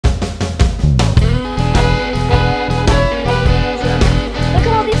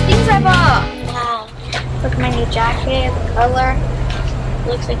Look at my new jacket, the color.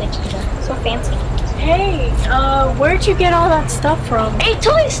 Looks like a cheetah. So fancy. Hey, where'd you get all that stuff from? A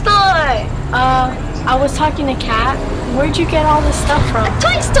toy store! I was talking to Kat. Where'd you get all this stuff from? A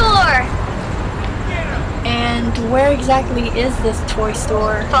toy store! And where exactly is this toy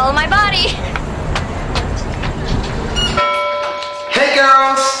store? Follow my body. Hey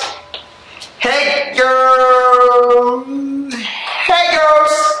girls! Hey girls! Hey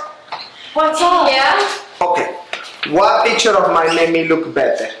girls! What's up? Yeah? Okay, what picture of mine made me look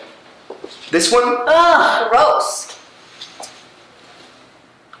better? This one? Ugh, gross.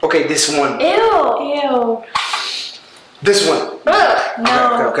 Okay, this one. Ew. Ew. This one. Ugh.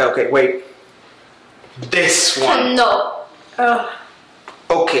 No. Okay, wait. This one. No. Ugh.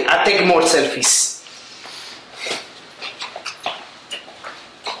 Okay, I'll take more selfies.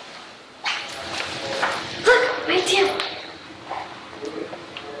 Look, my ATM.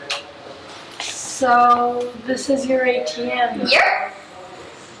 So, this is your ATM. Here?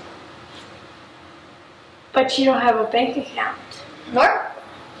 But you don't have a bank account. More?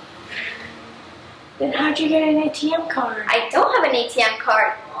 Then how'd you get an ATM card? I don't have an ATM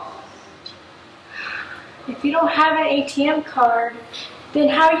card. If you don't have an ATM card, then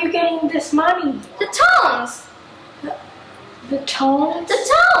how are you getting this money? The tones. The tones?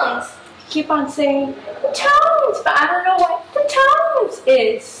 The tones. You keep on saying the tones, but I don't know what the tones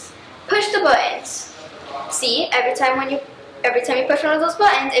is. Push the buttons. See, every time you push one of those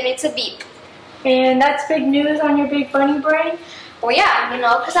buttons, it makes a beep. And that's big news on your big bunny brain? Oh yeah, you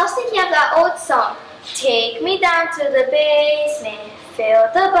know, because I was thinking of that old song. Take me down to the basement, fill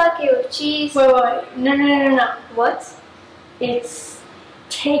the bucket with cheese. Wait. No. What? It's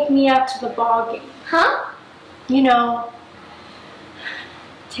take me out to the ball game. Huh? You know,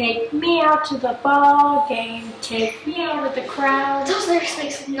 take me out to the ball game, take me out of the crowd. Those lyrics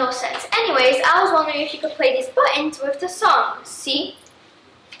make no sense. Anyways, I was wondering if you could play these buttons with the song. See?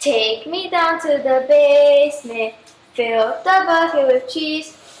 Take me down to the basement, fill the bucket with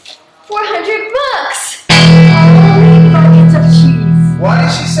cheese. $400. How many buckets of cheese? What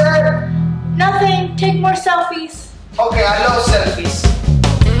did she say? Nothing. Take more selfies. Okay, I love selfies.